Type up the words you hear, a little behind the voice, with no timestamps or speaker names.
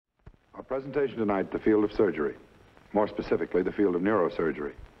Presentation tonight, the field of surgery. More specifically, the field of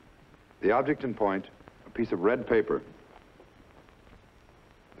neurosurgery. The object in point, a piece of red paper.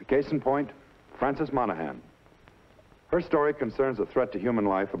 The case in point, Frances Monahan. Her story concerns a threat to human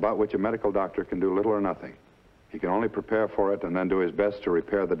life about which a medical doctor can do little or nothing. He can only prepare for it and then do his best to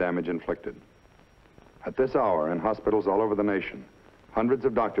repair the damage inflicted. At this hour, in hospitals all over the nation, hundreds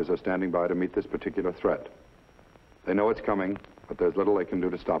of doctors are standing by to meet this particular threat. They know it's coming, but there's little they can do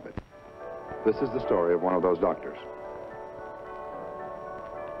to stop it. This is the story of one of those doctors.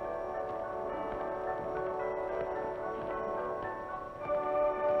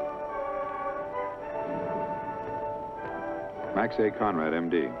 Max A. Conrad,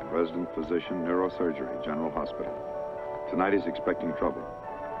 M.D., resident physician, neurosurgery, General Hospital. Tonight he's expecting trouble.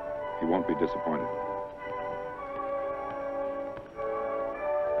 He won't be disappointed.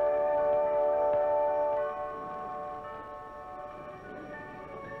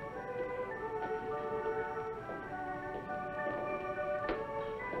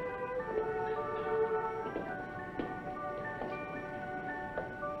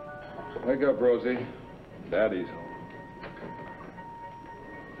 Wake up, Rosie. Daddy's home.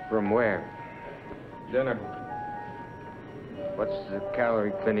 From where? Dinner. What's the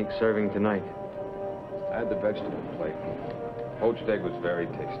calorie clinic serving tonight? I had the vegetable plate. Poached egg was very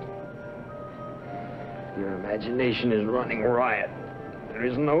tasty. Your imagination is running riot. There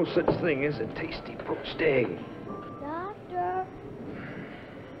is no such thing as a tasty poached egg. Doctor.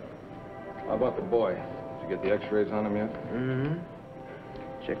 How about the boy? Did you get the x-rays on him yet? Mm-hmm.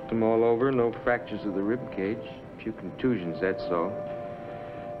 Checked them all over. No fractures of the rib cage. A few contusions, that's all.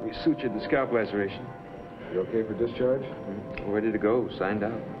 We sutured the scalp laceration. You okay for discharge? Ready to go. Signed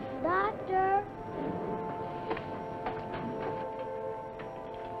out. Doctor.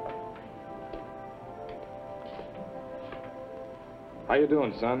 How you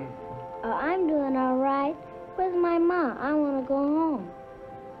doing, son? I'm doing all right. Where's my mom? I want to go home.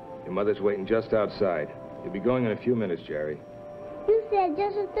 Your mother's waiting just outside. You'll be going in a few minutes, Jerry. You said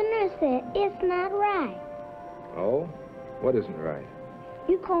just as the nurse said. It's not right. Oh? What isn't right?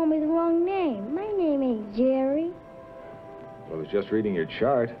 You called me the wrong name. My name ain't Jerry. Well, I was just reading your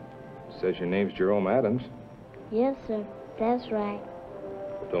chart. It says your name's Jerome Adams. Yes, sir. That's right.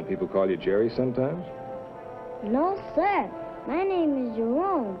 Don't people call you Jerry sometimes? No, sir. My name is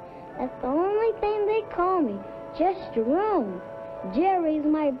Jerome. That's the only thing they call me. Just Jerome. Jerry's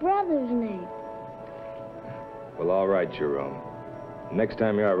my brother's name. Well, all right, Jerome. Next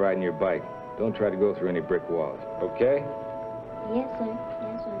time you're out riding your bike, don't try to go through any brick walls, okay? Yes, sir.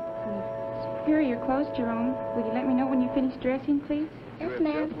 Yes, sir. Here are your clothes, Jerome. Will you let me know when you finish dressing, please? Yes, You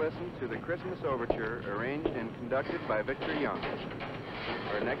ma'am. have just listened to the Christmas Overture, arranged and conducted by Victor Young.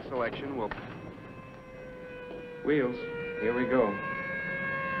 Our next selection will... Wheels. Here we go.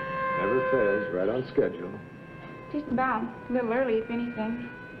 Never fails, right on schedule. Just about. A little early, if anything.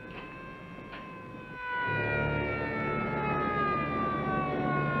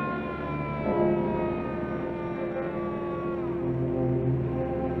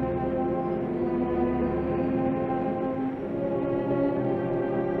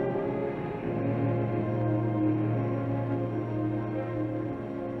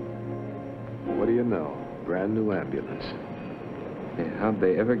 What do you know? Brand new ambulance. Yeah, how'd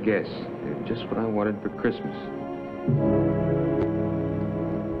they ever guess? They're just what I wanted for Christmas.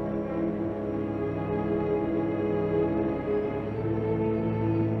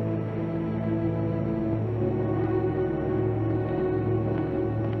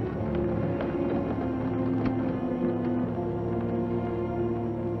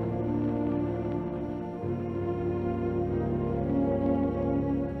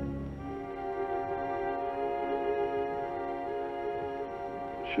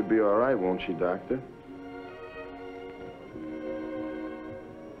 Should be all right, won't she, Doctor?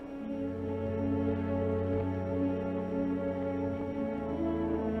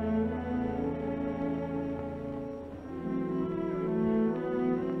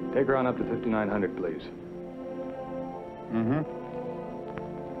 Take her on up to 5900, please. Mm-hmm.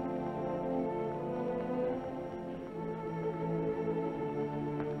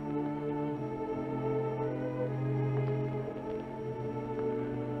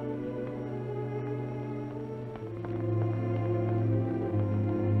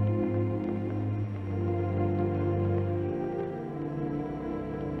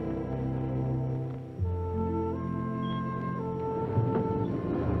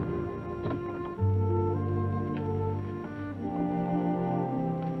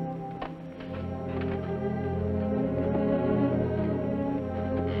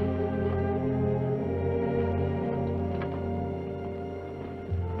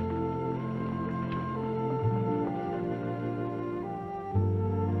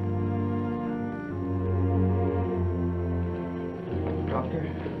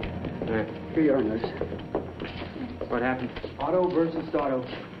 Here you are, nurse. What happened? Auto versus auto.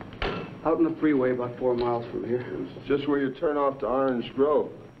 Out on the freeway about 4 miles from here. It was just where you turn off to Orange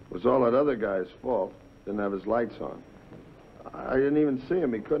Grove. It was all that other guy's fault. Didn't have his lights on. I didn't even see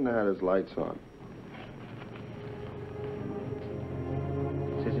him. He couldn't have had his lights on.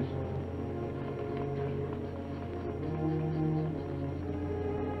 Scissors?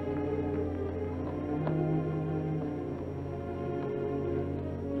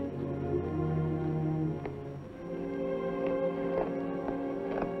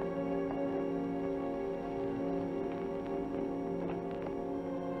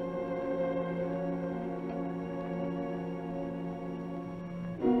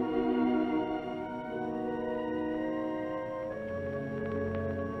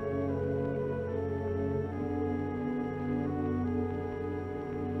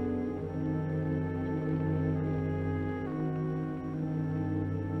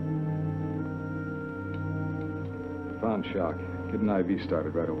 Found shock. Get an IV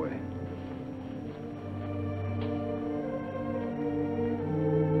started right away.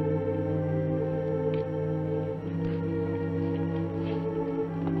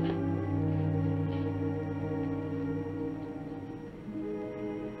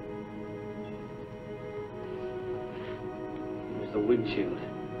 It was the windshield.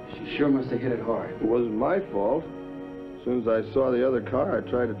 She sure must have hit it hard. It wasn't my fault. As soon as I saw the other car, I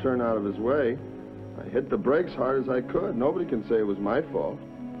tried to turn out of his way. I hit the brakes hard as I could. Nobody can say it was my fault.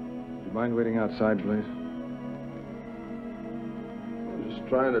 Do you mind waiting outside, please? I'm just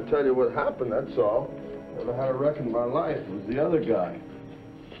trying to tell you what happened, that's all. Never had a wreck in my life. It was the other guy.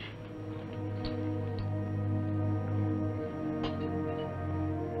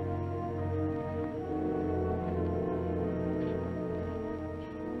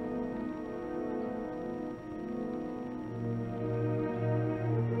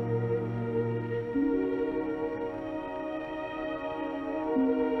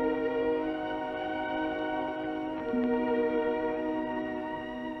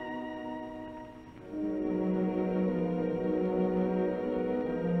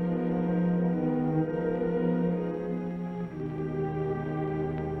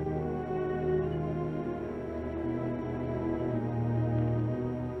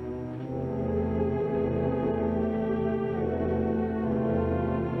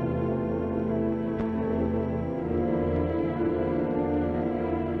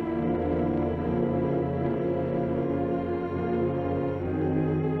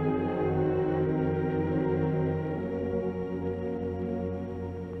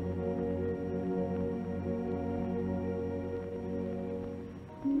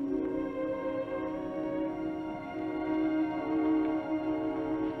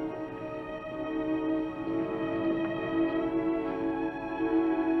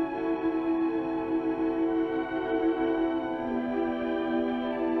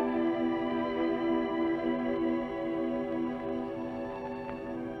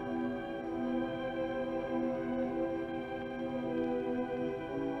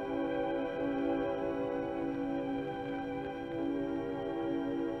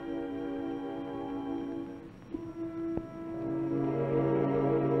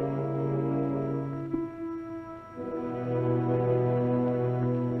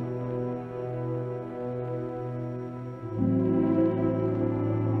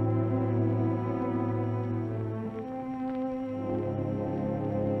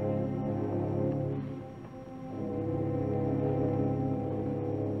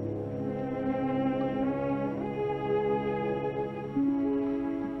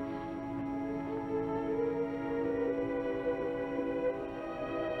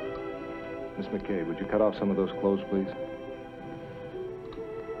 Miss McCabe, would you cut off some of those clothes, please?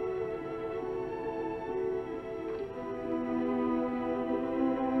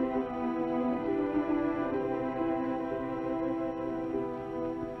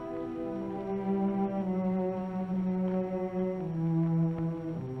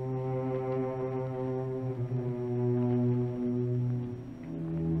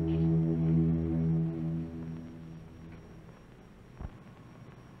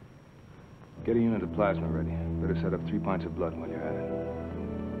 Get a unit of plasma ready. Better set up 3 pints of blood when you're at it.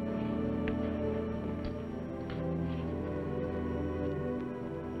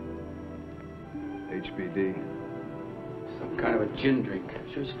 HBD. Some kind of a gin drink.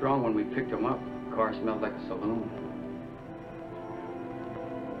 Sure strong when we picked him up. The car smelled like a saloon.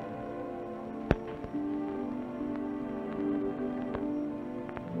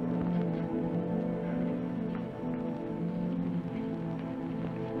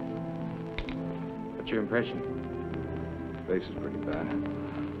 What's your impression? Face is pretty bad.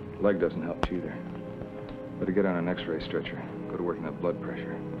 Leg doesn't help either. Better get on an x-ray stretcher. Go to working that blood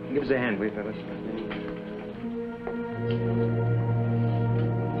pressure. Give us a hand, will you, fellas?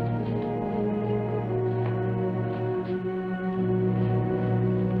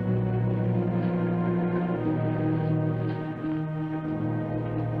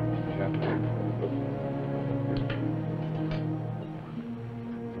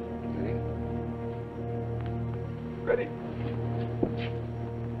 Ready?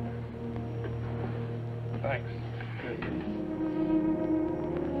 Thanks.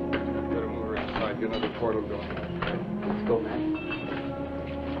 Better move her inside. Get another portal going. Let's go, man.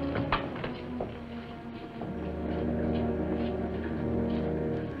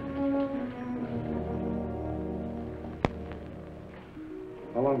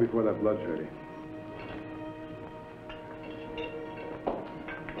 How long before that blood's ready?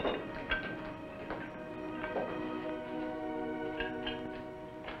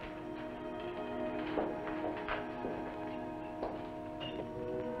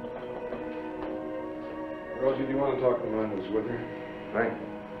 Rosie, do you want to talk to the man who was with her? Right.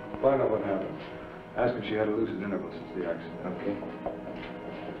 Find out what happened. Ask if she had a lucid interval since the accident. Okay.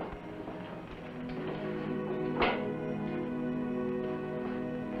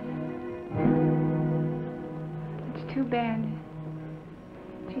 It's too bad.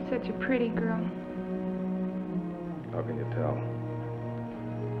 She's such a pretty girl. How can you tell?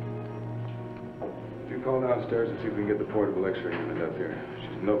 If you call downstairs and see if we can get the portable x-ray unit up here.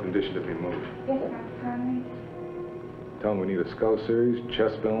 She's in no condition to be moved. Yes, Dr. Conley. Tell them we need a skull series,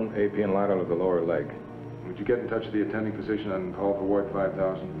 chest film, AP, and lateral of the lower leg. Would you get in touch with the attending physician and call for Ward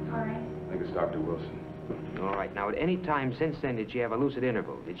 5000? All right. I think it's Dr. Wilson. All right. Now, at any time since then, did she have a lucid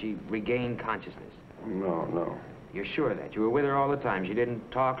interval? Did she regain consciousness? No. You're sure of that? You were with her all the time. She didn't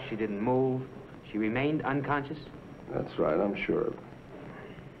talk. She didn't move. She remained unconscious? That's right, I'm sure of it.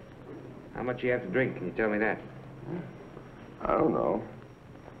 How much you have to drink? Can you tell me that? I don't know.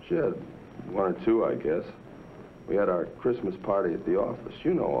 She had one or two, I guess. We had our Christmas party at the office.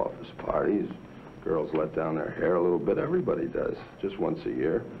 You know office parties. Girls let down their hair a little bit. Everybody does. Just once a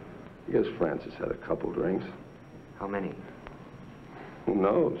year. I guess Frances had a couple drinks. How many? Who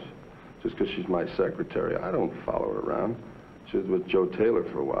knows? Just because she's my secretary, I don't follow her around. She was with Joe Taylor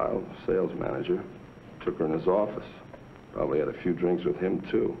for a while, sales manager. Took her in his office. Probably had a few drinks with him,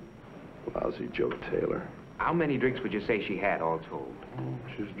 too. Lousy Joe Taylor. How many drinks would you say she had, all told?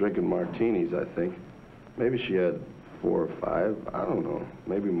 She was drinking martinis, I think. Maybe she had 4 or 5. I don't know.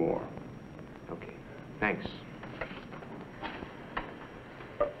 Maybe more. Okay. Thanks.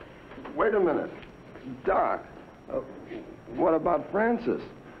 Wait a minute. Doc, what about Frances?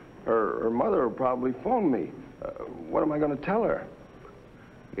 Her mother will probably phone me. What am I going to tell her?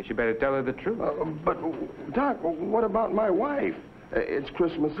 Guess you better tell her the truth. But, Doc, what about my wife? It's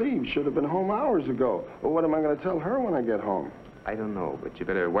Christmas Eve. Should have been home hours ago. What am I going to tell her when I get home? I don't know, but you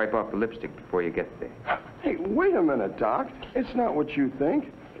better wipe off the lipstick before you get there. Hey, wait a minute, Doc. It's not what you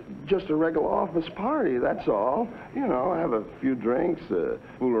think. Just a regular office party, that's all. You know, have a few drinks,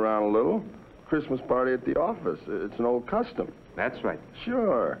 fool around a little. Christmas party at the office. It's an old custom. That's right.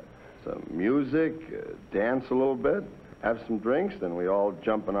 Sure. Some music, dance a little bit, have some drinks, then we all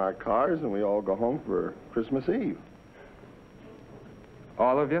jump in our cars and we all go home for Christmas Eve.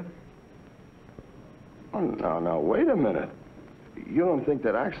 All of you? Oh, now, wait a minute. You don't think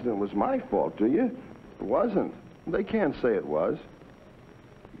that accident was my fault, do you? It wasn't. They can't say it was.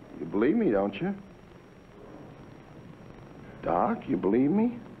 You believe me, don't you? Doc, you believe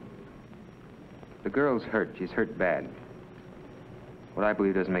me? The girl's hurt. She's hurt bad. What I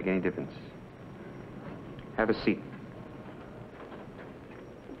believe doesn't make any difference. Have a seat.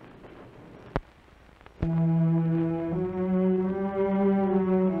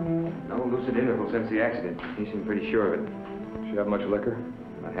 No lucid interval since the accident. He seemed pretty sure of it. She have much liquor?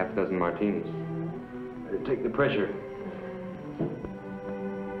 About half a dozen martinis. Better take the pressure.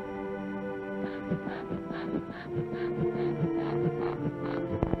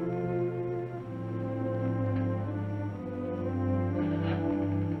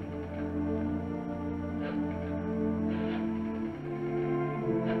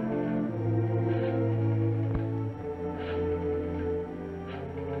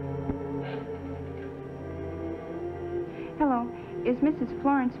 Hello. Is Mrs.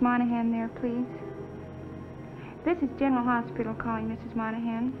 Florence Monahan there, please? This is General Hospital calling, Mrs.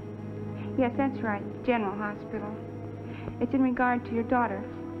 Monahan. Yes, that's right, General Hospital. It's in regard to your daughter,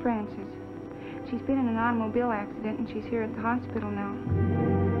 Frances. She's been in an automobile accident and she's here at the hospital now.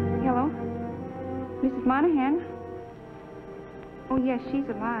 Hello? Mrs. Monahan? Oh, yes, she's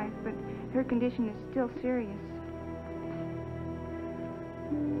alive, but her condition is still serious.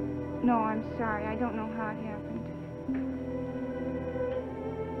 No, I'm sorry. I don't know how it happened.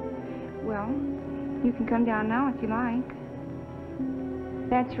 Well, you can come down now if you like.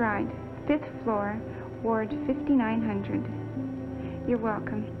 That's right. 5th floor, Ward 5900. You're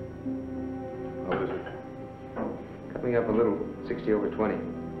welcome. How is it? Coming up a little, 60/20.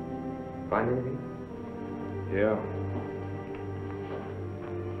 Find anything? Yeah.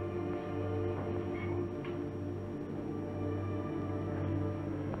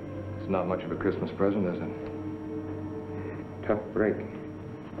 It's not much of a Christmas present, is it? Tough break.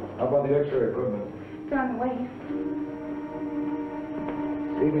 How about the X-ray equipment? It's on the way.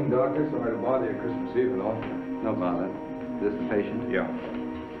 Good evening, Doctor. Sorry to bother you Christmas Eve and all. No bother. This the patient? Yeah.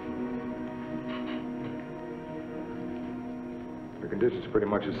 Your condition's pretty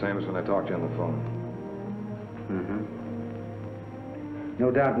much the same as when I talked to you on the phone. No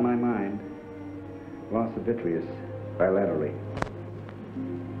doubt in my mind. Loss of vitreous bilaterally.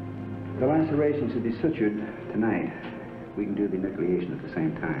 The laceration should be sutured tonight. We can do the enucleation at the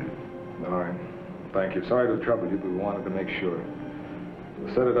same time. All right. Thank you. Sorry to trouble you, but we wanted to make sure.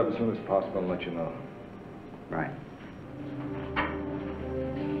 We'll set it up as soon as possible and let you know. Right.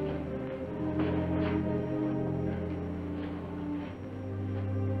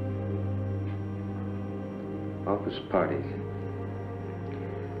 Office parties.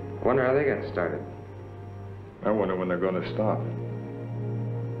 I wonder how they got started. I wonder when they're going to stop.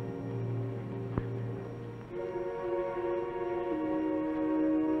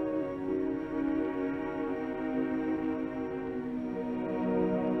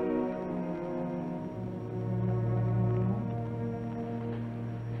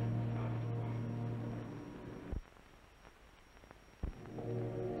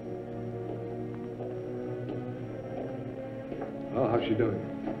 Well, how's she doing?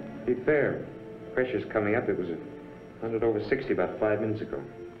 Be fair. Pressure's coming up. It was 100/60 about 5 minutes ago.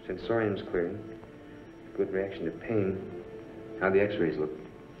 Sensorium's clearing. Good reaction to pain. How'd the X-rays look?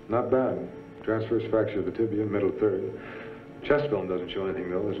 Not bad. Transverse fracture of the tibia, middle third. Chest film doesn't show anything,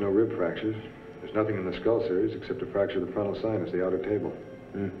 though. There's no rib fractures. There's nothing in the skull series except a fracture of the frontal sinus, the outer table.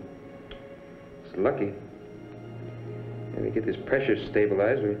 It's lucky. If we get this pressure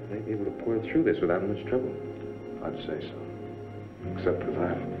stabilized, we might be able to pour through this without much trouble. I'd say so. Except for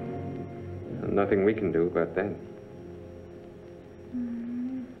that. And nothing we can do about that.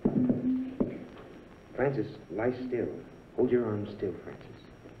 Francis, lie still. Hold your arms still, Francis.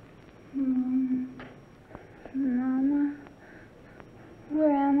 Mama, where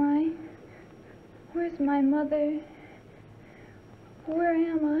am I? Where's my mother? Where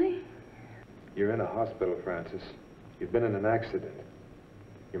am I? You're in a hospital, Francis. You've been in an accident.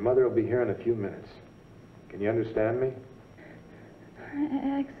 Your mother will be here in a few minutes. Can you understand me?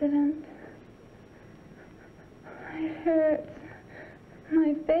 Accident. It hurts.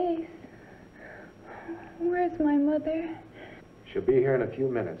 My face. Where's my mother? She'll be here in a few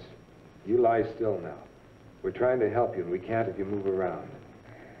minutes. You lie still now. We're trying to help you, and we can't if you move around.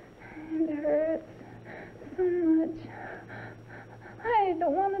 It hurts so much. I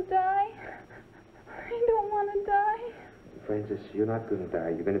don't want to die. I don't want to die. Francis, you're not going to die.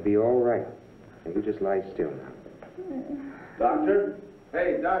 You're going to be all right. Now, you just lie still now. Doctor?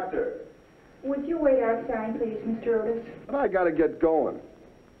 Hey, doctor. Would you wait outside, please, Mr. Otis? But I gotta get going.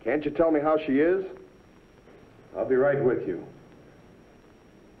 Can't you tell me how she is? I'll be right with you.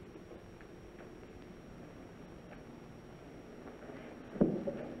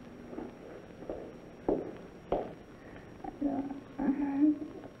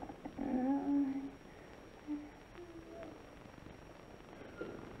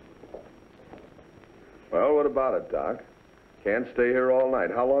 Well, what about it, Doc? Can't stay here all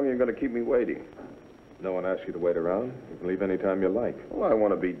night. How long are you going to keep me waiting? No one asked you to wait around. You can leave any time you like. Well, I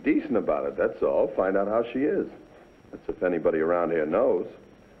want to be decent about it, that's all. Find out how she is. That's if anybody around here knows.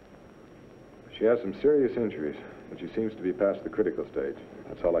 She has some serious injuries, but she seems to be past the critical stage.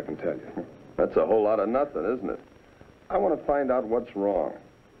 That's all I can tell you. That's a whole lot of nothing, isn't it? I want to find out what's wrong.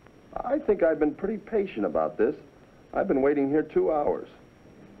 I think I've been pretty patient about this. I've been waiting here 2 hours.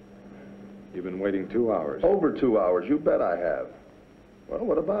 You've been waiting 2 hours. Over 2 hours, you bet I have. Well,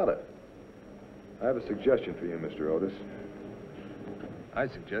 what about it? I have a suggestion for you, Mr. Otis. I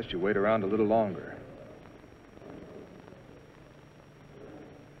suggest you wait around a little longer.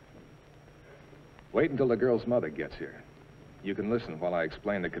 Wait until the girl's mother gets here. You can listen while I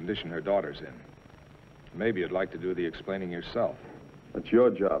explain the condition her daughter's in. Maybe you'd like to do the explaining yourself. That's your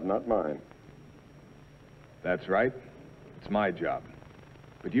job, not mine. That's right. It's my job.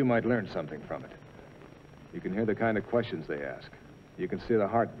 But you might learn something from it. You can hear the kind of questions they ask. You can see the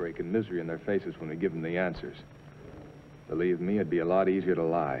heartbreak and misery in their faces when we give them the answers. Believe me, it'd be a lot easier to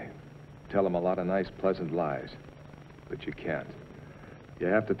lie. Tell them a lot of nice, pleasant lies. But you can't. You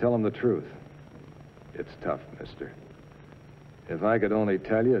have to tell them the truth. It's tough, mister. If I could only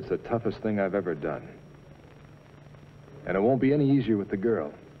tell you, it's the toughest thing I've ever done. And it won't be any easier with the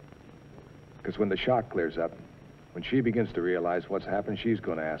girl. Because when the shock clears up, when she begins to realize what's happened, she's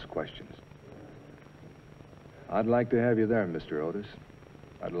going to ask questions. I'd like to have you there, Mr. Otis.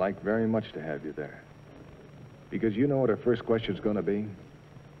 I'd like very much to have you there. Because you know what her first question's going to be?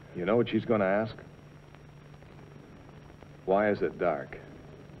 You know what she's going to ask? Why is it dark?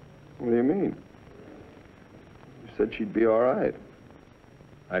 What do you mean? You said she'd be all right.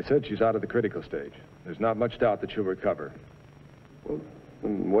 I said she's out of the critical stage. There's not much doubt that she'll recover. Well,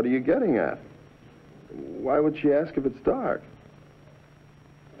 then what are you getting at? Why would she ask if it's dark?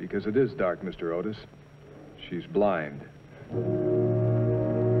 Because it is dark, Mr. Otis. She's blind.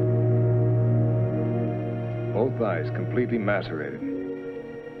 Both eyes completely macerated.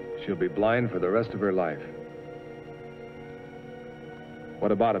 She'll be blind for the rest of her life.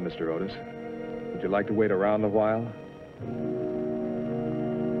 What about it, Mr. Otis? Would you like to wait around a while?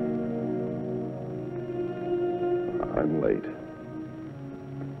 I'm late.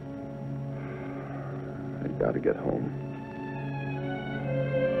 I gotta get home.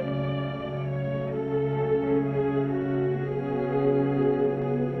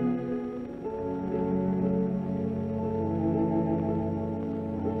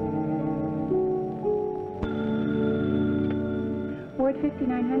 Ward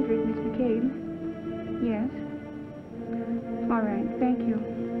 5900, Miss McCabe. Yes. All right, thank you.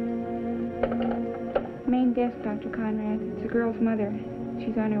 Main desk, Dr. Conrad. It's the girl's mother.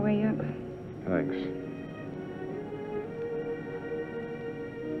 She's on her way up. Thanks.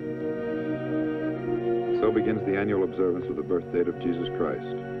 So begins the annual observance of the birth date of Jesus Christ,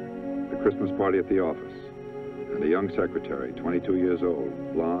 the Christmas party at the office, and a young secretary, 22 years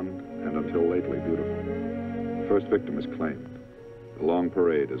old, blonde, and until lately beautiful. The first victim is claimed. The long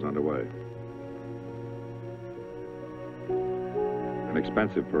parade is underway. An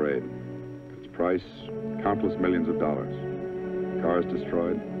expensive parade. Its price, countless millions of dollars. Cars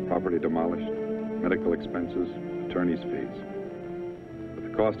destroyed, property demolished, medical expenses, attorney's fees. But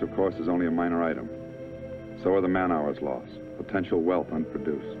the cost, of course, is only a minor item. So are the man-hours lost, potential wealth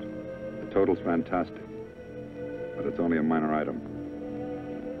unproduced. The total's fantastic, but it's only a minor item.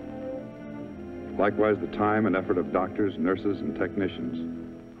 Likewise, the time and effort of doctors, nurses, and technicians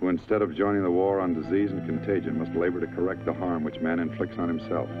who, instead of joining the war on disease and contagion, must labor to correct the harm which man inflicts on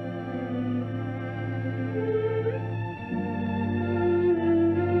himself.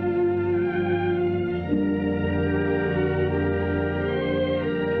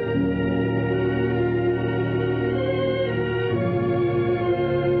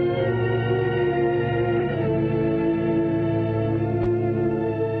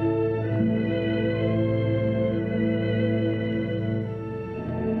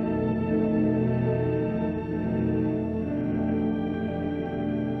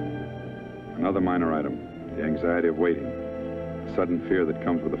 Another minor item, the anxiety of waiting, the sudden fear that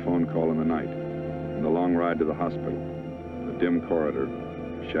comes with a phone call in the night, and the long ride to the hospital, the dim corridor,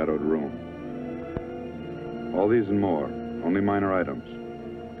 the shadowed room. All these and more, only minor items,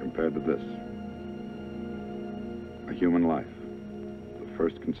 compared to this. A human life, the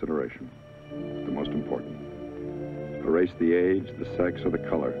first consideration, the most important. Erase the age, the sex, or the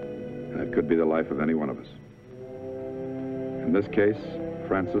color, and it could be the life of any one of us. In this case,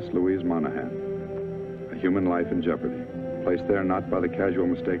 Frances Louise Monahan, a human life in jeopardy, placed there not by the casual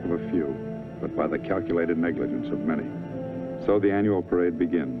mistake of a few, but by the calculated negligence of many. So the annual parade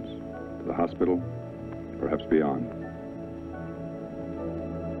begins, to the hospital, perhaps beyond.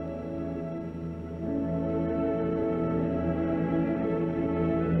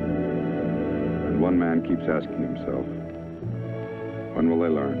 And one man keeps asking himself, when will they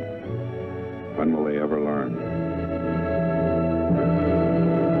learn? When will they ever learn?